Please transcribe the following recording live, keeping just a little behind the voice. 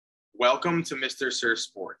Welcome to Mr. Sir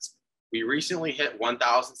Sports. We recently hit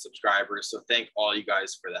 1,000 subscribers, so thank all you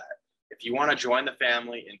guys for that. If you want to join the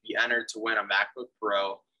family and be entered to win a MacBook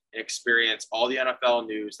Pro and experience all the NFL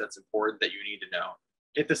news that's important that you need to know,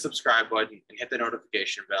 hit the subscribe button and hit the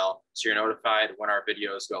notification bell so you're notified when our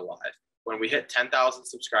videos go live. When we hit 10,000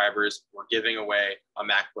 subscribers, we're giving away a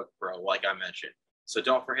MacBook Pro, like I mentioned. So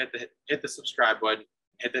don't forget to hit the subscribe button,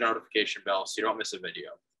 hit the notification bell so you don't miss a video.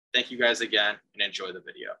 Thank you guys again and enjoy the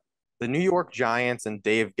video. The New York Giants and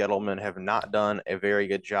Dave Gettleman have not done a very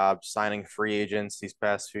good job signing free agents these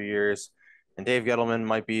past few years. And Dave Gettleman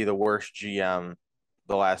might be the worst GM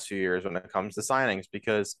the last few years when it comes to signings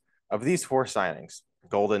because of these four signings.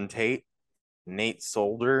 Golden Tate, Nate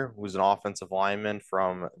Solder, who's an offensive lineman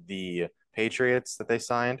from the Patriots that they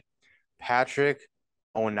signed, Patrick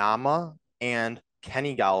Onama, and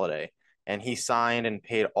Kenny Golladay. And he signed and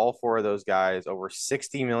paid all four of those guys over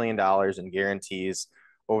 $60 million in guarantees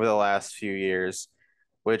over the last few years,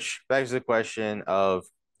 which begs the question of,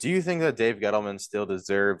 do you think that Dave Gettleman still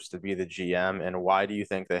deserves to be the GM, and why do you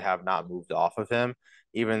think they have not moved off of him,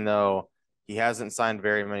 even though he hasn't signed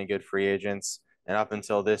very many good free agents? And up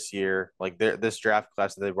until this year, like this draft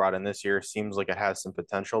class that they brought in this year seems like it has some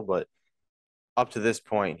potential, but up to this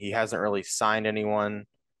point, he hasn't really signed anyone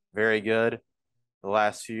very good the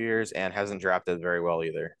last few years and hasn't drafted very well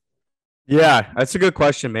either. Yeah, that's a good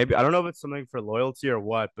question. Maybe I don't know if it's something for loyalty or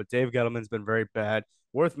what, but Dave Gettleman's been very bad.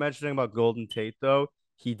 Worth mentioning about Golden Tate though,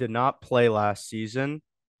 he did not play last season.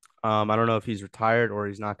 I don't know if he's retired or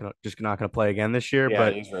he's not gonna play again this year. Yeah,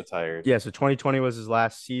 but he's retired. Yeah, so 2020 was his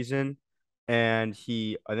last season, and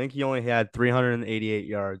I think he only had 388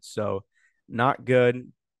 yards, so not good.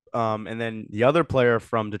 And then the other player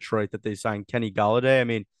from Detroit that they signed, Kenny Golladay. I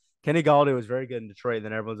mean, Kenny Golladay was very good in Detroit. And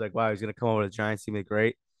then everyone's like, wow, he's gonna come over to the Giants, team, be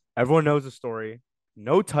great. Everyone knows the story.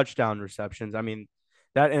 No touchdown receptions. I mean,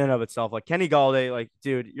 that in and of itself, like Kenny Golladay, like,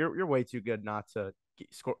 dude, you're way too good not to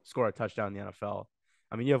score a touchdown in the NFL.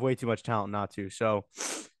 I mean, you have way too much talent not to. So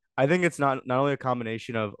I think it's not only a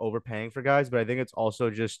combination of overpaying for guys, but I think it's also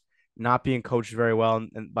just not being coached very well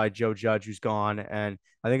and by Joe Judge, who's gone. And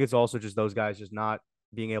I think it's also just those guys just not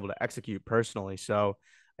being able to execute personally. So,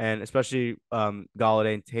 and especially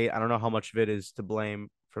Golladay and Tate, I don't know how much of it is to blame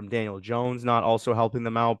from Daniel Jones not also helping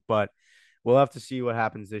them out, but we'll have to see what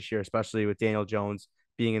happens this year, especially with Daniel Jones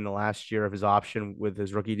being in the last year of his option with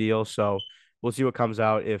his rookie deal. So we'll see what comes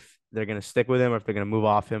out, if they're going to stick with him or if they're going to move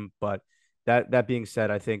off him. But that being said,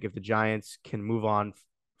 I think if the Giants can move on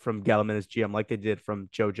from Gettleman as GM like they did from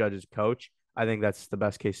Joe Judge's coach, I think that's the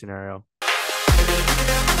best case scenario.